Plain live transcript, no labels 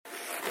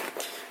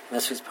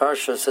This week's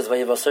parsha says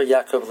Vayivaser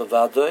Yaakov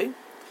Levadoi.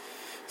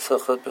 So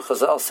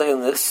Chazal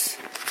saying this,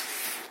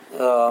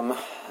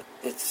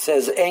 it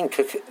says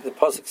the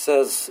pasuk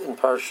says in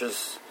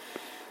Parshas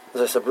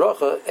there's a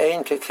bracha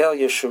Ein Kekel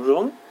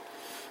Yeshurun.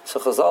 So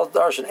Chazal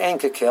darshan Ein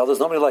Kekel. There's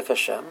nobody like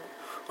Hashem.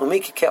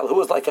 Umi Kekel,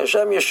 who is like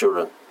Hashem?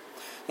 Yeshurun.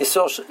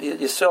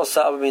 Yisrael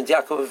Saba means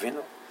Yaakov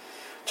Avinu.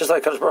 Just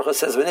like Kadosh Baruch Hu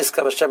says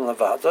V'niskav Hashem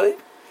Levadoi.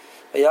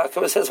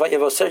 Yaakov says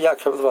Vayivaser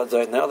Yaakov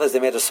Levadoi. Nowadays they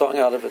made a song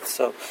out of it,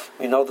 so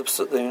we know the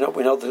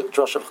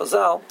drush of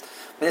Chazal.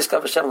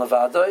 V'niskav Hashem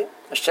Levadoi.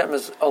 Hashem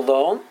is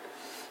alone,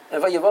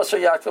 and Vayivaser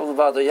Yaakov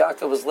Levadoi.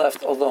 Yaakov is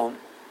left alone.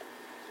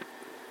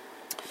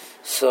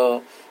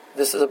 So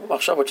this is a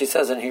machshava which he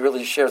says, and he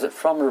really shares it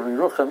from Rabbi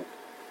Yerucham,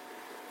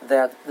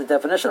 that the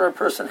definition of a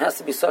person has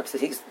to be such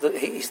that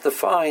he's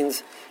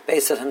defined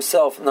based on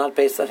himself, not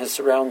based on his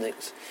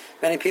surroundings.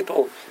 Many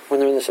people, when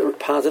they're in the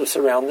positive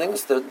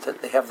surroundings, they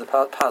have the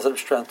positive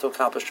strength to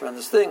accomplish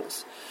tremendous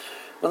things.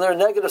 When they're in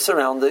negative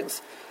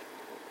surroundings,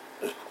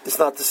 it's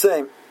not the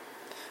same.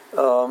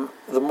 The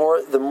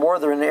more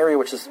they're in an area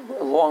which is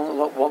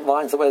along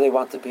lines the way they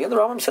want to be. And the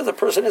Rambam says a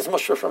person is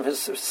mushra from his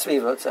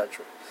sviva,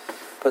 etc.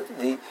 But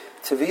the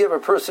taviyah of a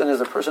person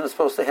is a person is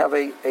supposed to have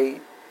a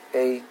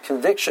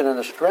conviction and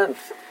a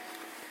strength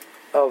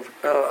of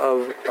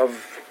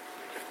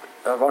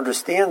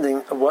understanding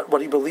of what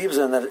he believes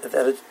in,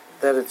 that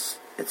it's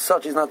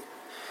such he's not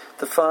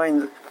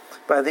defined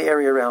by the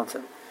area around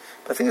him.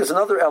 But I think there's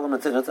another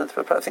element in it, and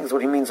I think is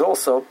what he means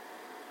also,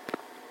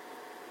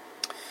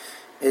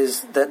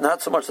 is that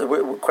not so much the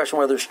question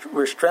whether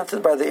we're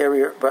strengthened by the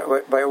area,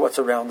 by what's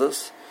around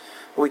us,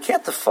 but we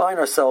can't define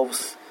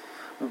ourselves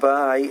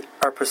by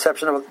our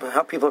perception of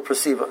how people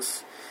perceive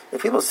us.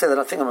 If people say that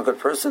I think I'm a good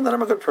person, then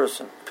I'm a good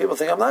person. If people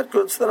think I'm not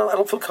good, so then I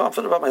don't feel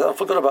confident about myself. I don't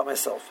feel good about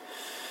myself.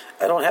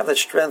 I don't have that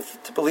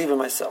strength to believe in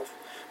myself.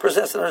 A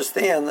person has to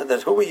understand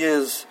that who he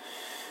is,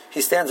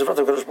 he stands in front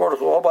of Kadosh Baruch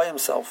Hu all by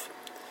himself.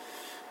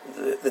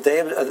 The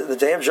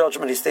day of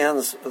judgment, he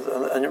stands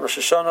on Rosh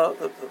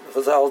Hashanah.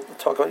 Chazal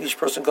talk about each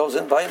person goes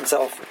in by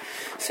himself.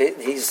 See,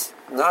 he's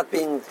not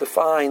being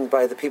defined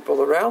by the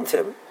people around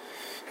him.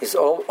 He's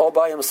all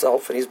by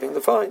himself, and he's being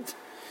defined.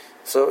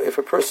 So if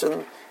a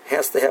person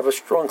has to have a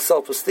strong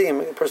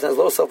self-esteem, a person has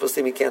low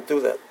self-esteem, he can't do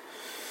that.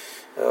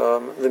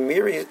 The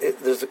Miri,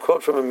 there's a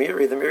quote from a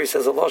Miri. The Miri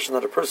says a lashon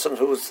that a person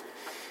who's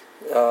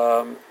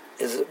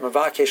is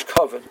mavakesh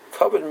kavod.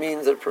 Kavod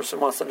means that a person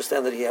wants to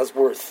understand that he has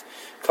worth.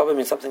 Kavod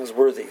means something is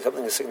worthy,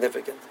 something is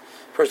significant.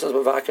 A person is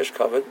mavakesh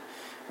kavod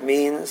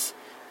means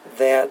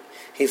that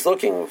he's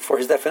looking for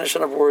his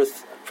definition of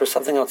worth for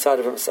something outside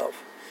of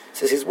himself. He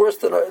says he's worse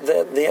than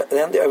the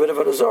Avodah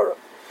Avodah Zarah,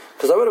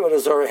 because Avodah Avodah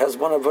Zarah has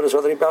one Avodah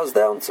Zarah that he bows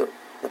down to.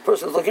 The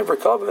person who's looking for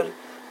kavod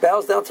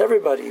bows down to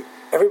everybody.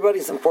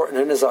 Everybody's important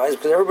in his eyes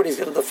because everybody's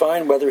going to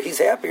define whether he's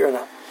happy or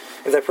not.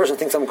 If that person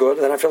thinks I'm good,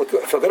 then I feel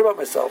good about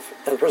myself.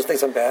 And the person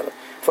thinks I'm bad, I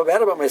feel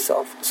bad about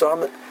myself. So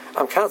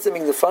I'm constantly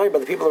being defined by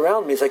the people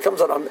around me. So it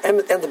comes out, I'm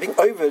end up being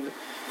ovid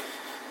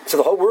to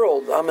the whole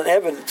world. I'm an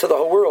avid to the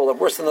whole world. I'm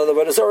worse than the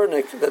Avodah Zarah.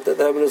 The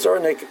Avodah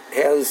Zarah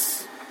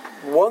has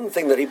one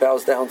thing that he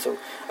bows down to.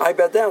 I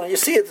bow down, and you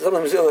see it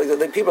sometimes.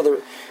 The people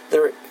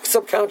they're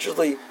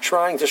subconsciously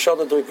trying to show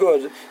that they're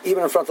good,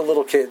 even in front of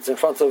little kids, in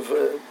front of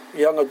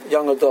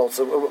young adults.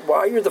 Why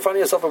are you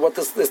defining yourself by what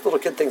this little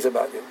kid thinks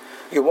about you?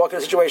 You walk in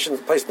a situation, a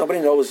place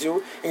nobody knows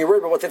you, and you're worried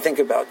about what they think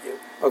about you.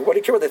 Like, what do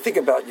you care what they think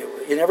about you?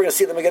 You're never going to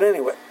see them again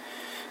anyway.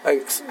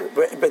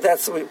 But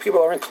that's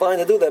people are inclined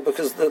to do that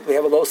because we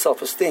have a low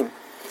self-esteem.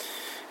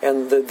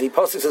 And the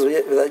pasuk says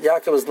that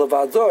Yaakov is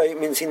levadoi,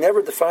 means he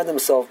never defined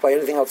himself by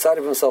anything outside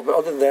of himself, but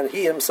other than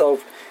he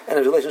himself and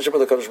his relationship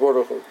with the Kadosh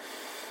Baruch Hu.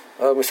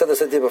 We said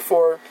this idea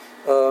before,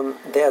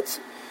 that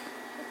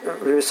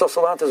Yisrael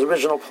Salanter's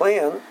original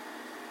plan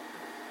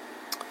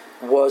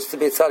was to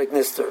be a tzaddik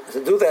nister.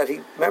 To do that, he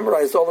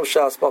memorized all of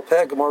Shas, Baal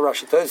Peh, Gemara,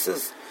 Rashi,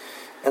 Tosfos,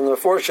 and the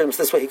Meforshim.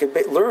 This way he could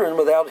learn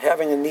without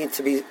having a need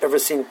to be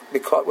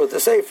caught with the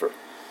Sefer.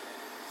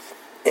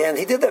 And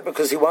he did that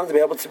because he wanted to be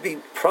able to be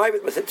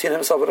private with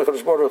himself and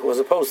HaKadosh Baruch Hu, as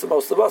opposed to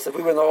most of us. If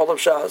we were in all of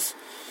Shas,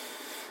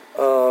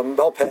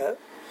 Baal Peh,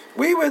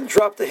 we would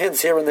drop the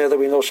hints here and there that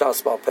we know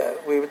Shas Baal Peh.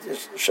 We would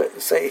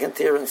say a hint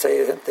here and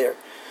say a hint there.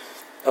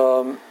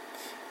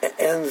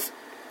 And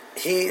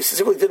he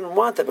simply didn't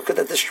want that because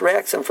that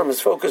distracts him from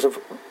his focus of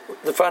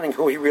defining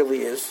who he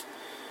really is,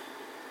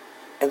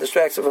 and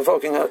distracts him from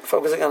focusing on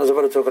his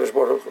avodah to HaKadosh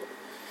Baruch Hu.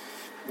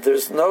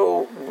 There's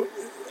no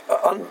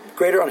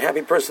greater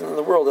unhappy person in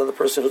the world than the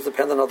person who's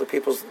dependent on other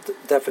people's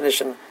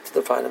definition to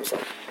define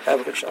himself.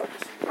 Have a good Shabbos.